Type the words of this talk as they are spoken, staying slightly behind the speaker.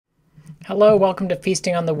Hello, welcome to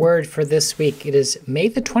Feasting on the Word for this week. It is May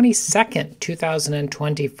the 22nd,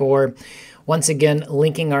 2024. Once again,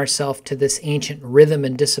 linking ourselves to this ancient rhythm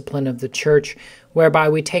and discipline of the church, whereby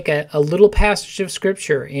we take a little passage of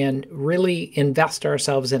Scripture and really invest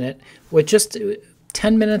ourselves in it with just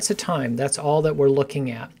 10 minutes a time. That's all that we're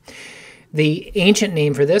looking at. The ancient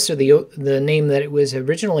name for this, or the name that it was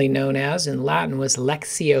originally known as in Latin, was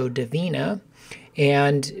Lectio Divina,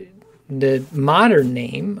 and the modern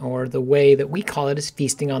name, or the way that we call it, is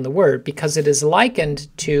Feasting on the Word, because it is likened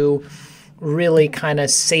to really kind of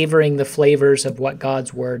savoring the flavors of what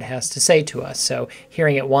God's Word has to say to us. So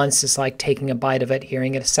hearing it once is like taking a bite of it.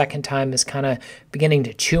 Hearing it a second time is kind of beginning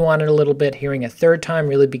to chew on it a little bit. Hearing a third time,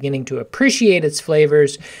 really beginning to appreciate its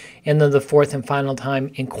flavors. And then the fourth and final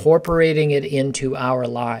time, incorporating it into our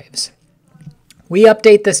lives. We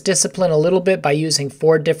update this discipline a little bit by using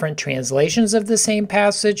 4 different translations of the same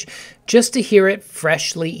passage, just to hear it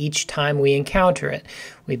freshly each time we encounter it.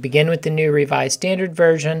 We begin with the New Revised Standard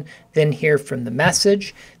Version, then hear from the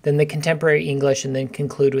Message, then the Contemporary English, and then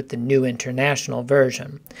conclude with the New International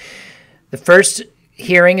Version. The first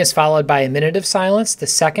hearing is followed by a minute of silence, the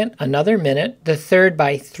second, another minute, the third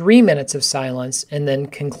by 3 minutes of silence, and then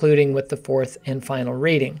concluding with the fourth and final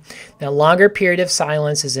reading. Now, longer period of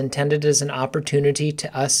silence is intended as an opportunity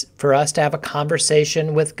for us to have a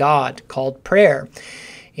conversation with God called prayer.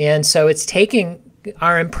 And so it's taking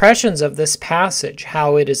our impressions of this passage,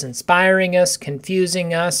 how it is inspiring us,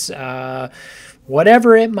 confusing us,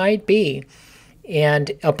 whatever it might be,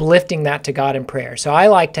 and uplifting that to God in prayer. So I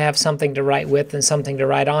like to have something to write with and something to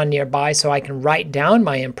write on nearby, so I can write down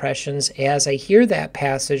my impressions as I hear that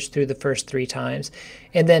passage through the first 3 times,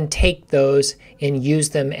 and then take those and use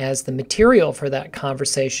them as the material for that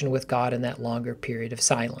conversation with God in that longer period of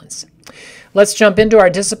silence. Let's jump into our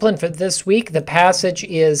discipline for this week. The passage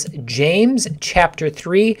is James chapter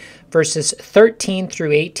 3, verses 13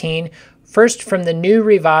 through 18, first from the New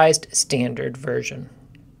Revised Standard Version.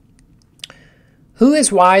 Who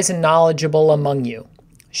is wise and knowledgeable among you?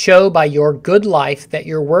 Show by your good life that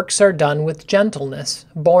your works are done with gentleness,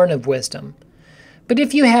 born of wisdom. But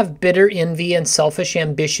if you have bitter envy and selfish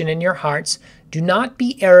ambition in your hearts, do not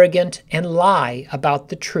be arrogant and lie about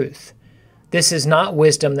the truth. This is not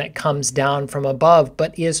wisdom that comes down from above,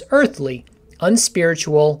 but is earthly,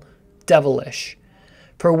 unspiritual, devilish.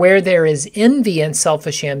 For where there is envy and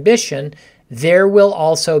selfish ambition, there will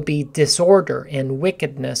also be disorder and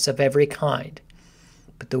wickedness of every kind.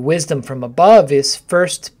 But the wisdom from above is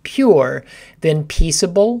first pure, then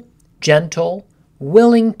peaceable, gentle,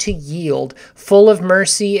 willing to yield, full of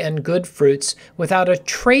mercy and good fruits, without a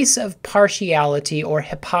trace of partiality or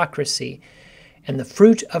hypocrisy. And the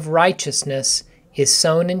fruit of righteousness is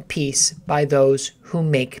sown in peace by those who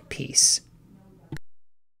make peace.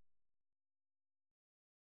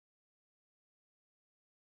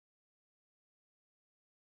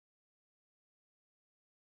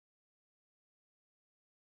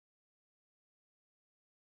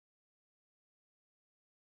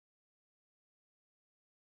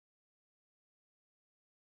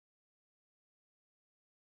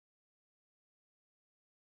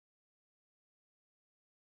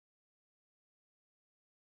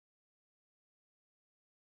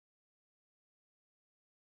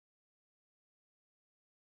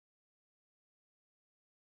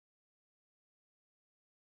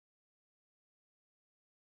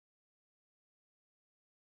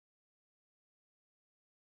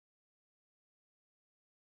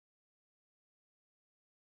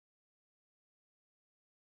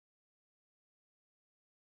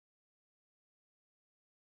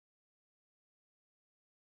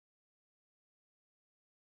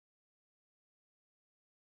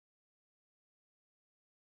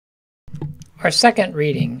 Our second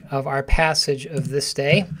reading of our passage of this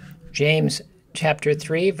day, James chapter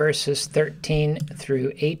 3, verses 13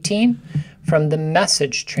 through 18, from the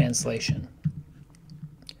Message translation.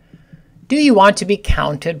 Do you want to be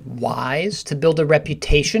counted wise, to build a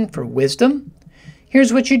reputation for wisdom?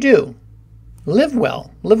 Here's what you do. Live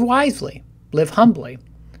well, live wisely, live humbly.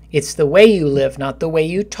 It's the way you live, not the way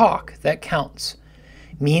you talk, that counts.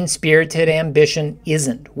 Mean-spirited ambition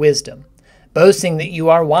isn't wisdom. Boasting that you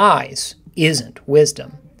are wise isn't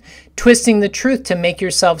wisdom. Twisting the truth to make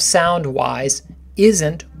yourself sound wise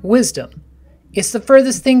isn't wisdom. It's the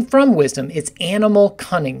furthest thing from wisdom. It's animal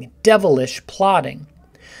cunning, devilish plotting.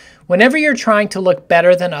 Whenever you're trying to look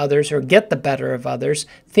better than others or get the better of others,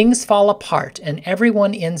 things fall apart and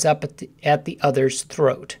everyone ends up at the other's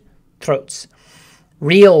throats.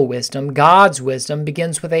 Real wisdom, God's wisdom,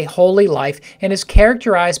 begins with a holy life and is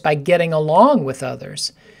characterized by getting along with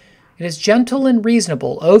others. It is gentle and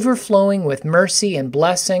reasonable, overflowing with mercy and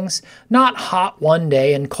blessings, not hot one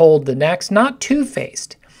day and cold the next, not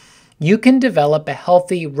two-faced. You can develop a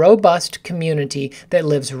healthy, robust community that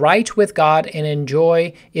lives right with God and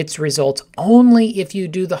enjoy its results only if you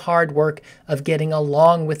do the hard work of getting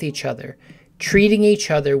along with each other, treating each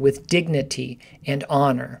other with dignity and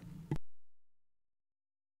honor.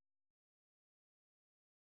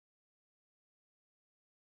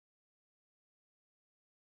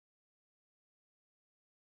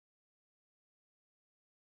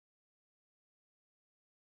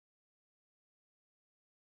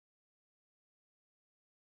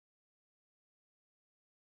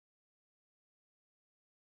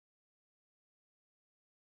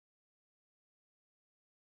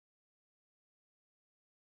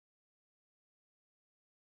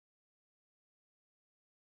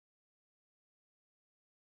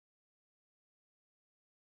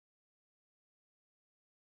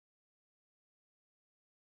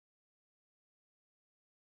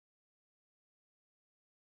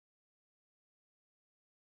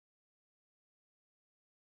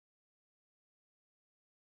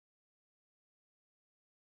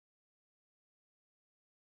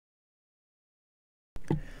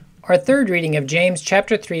 Our third reading of James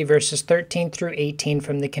chapter 3 verses 13 through 18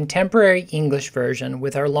 from the Contemporary English Version,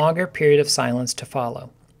 with our longer period of silence to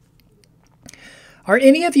follow. Are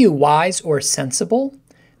any of you wise or sensible?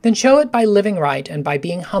 Then show it by living right and by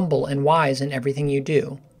being humble and wise in everything you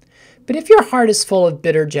do. But if your heart is full of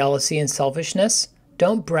bitter jealousy and selfishness,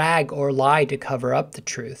 don't brag or lie to cover up the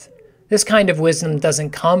truth. This kind of wisdom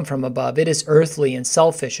doesn't come from above. It is earthly and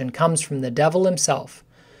selfish and comes from the devil himself.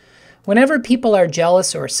 Whenever people are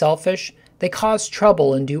jealous or selfish, they cause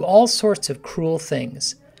trouble and do all sorts of cruel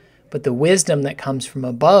things. But the wisdom that comes from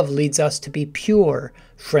above leads us to be pure,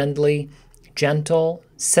 friendly, gentle,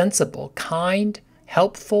 sensible, kind,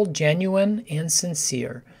 helpful, genuine, and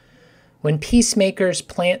sincere. When peacemakers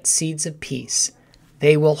plant seeds of peace,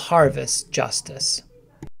 they will harvest justice.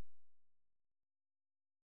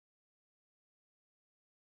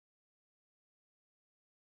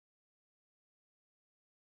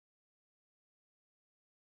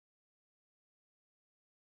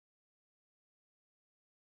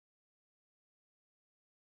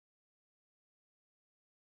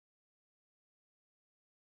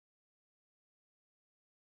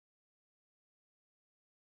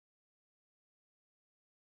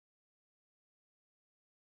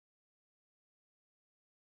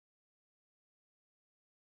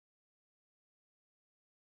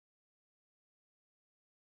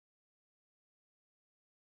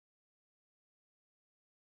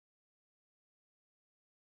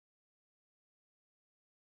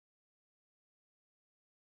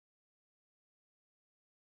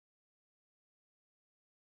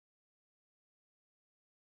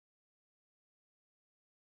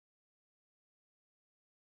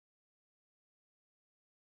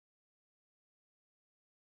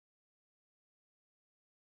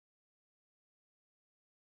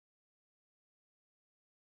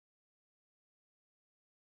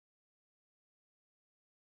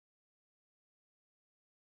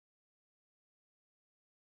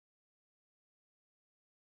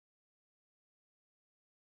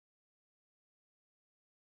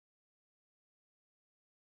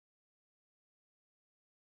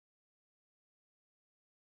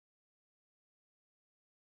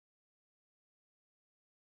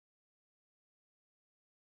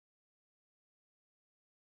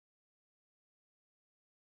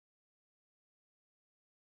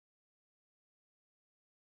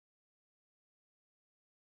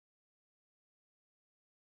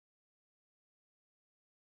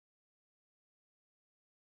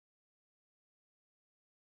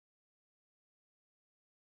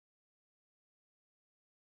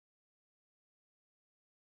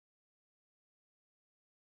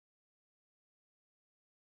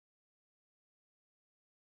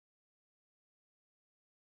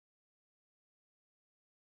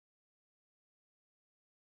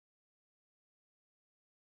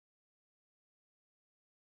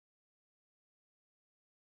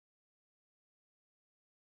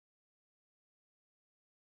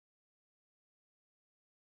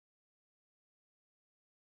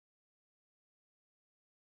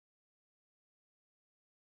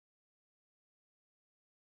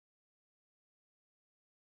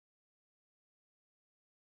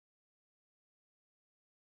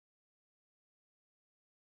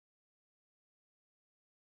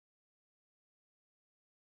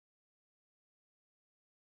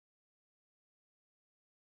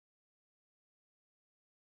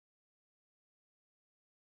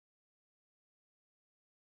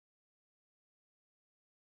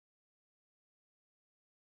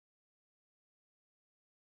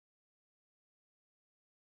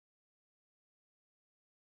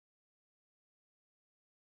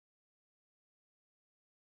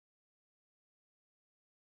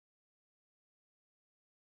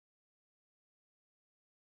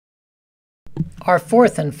 Our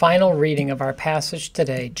fourth and final reading of our passage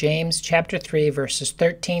today, James chapter 3, verses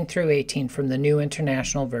 13 through 18 from the New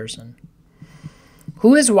International Version.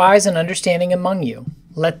 Who is wise and understanding among you?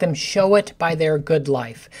 Let them show it by their good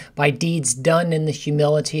life, by deeds done in the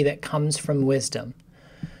humility that comes from wisdom.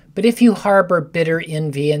 But if you harbor bitter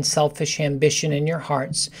envy and selfish ambition in your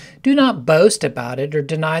hearts, do not boast about it or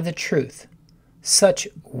deny the truth. Such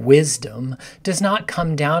wisdom does not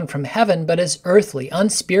come down from heaven, but is earthly,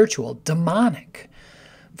 unspiritual, demonic.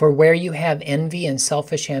 For where you have envy and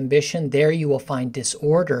selfish ambition, there you will find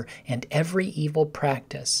disorder and every evil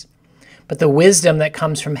practice. But the wisdom that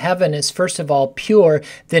comes from heaven is first of all pure,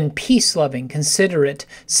 then peace-loving, considerate,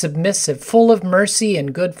 submissive, full of mercy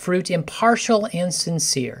and good fruit, impartial and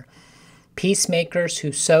sincere. Peacemakers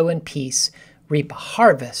who sow in peace reap a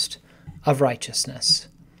harvest of righteousness.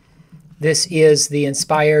 This is the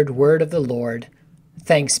inspired word of the Lord.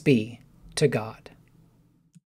 Thanks be to God.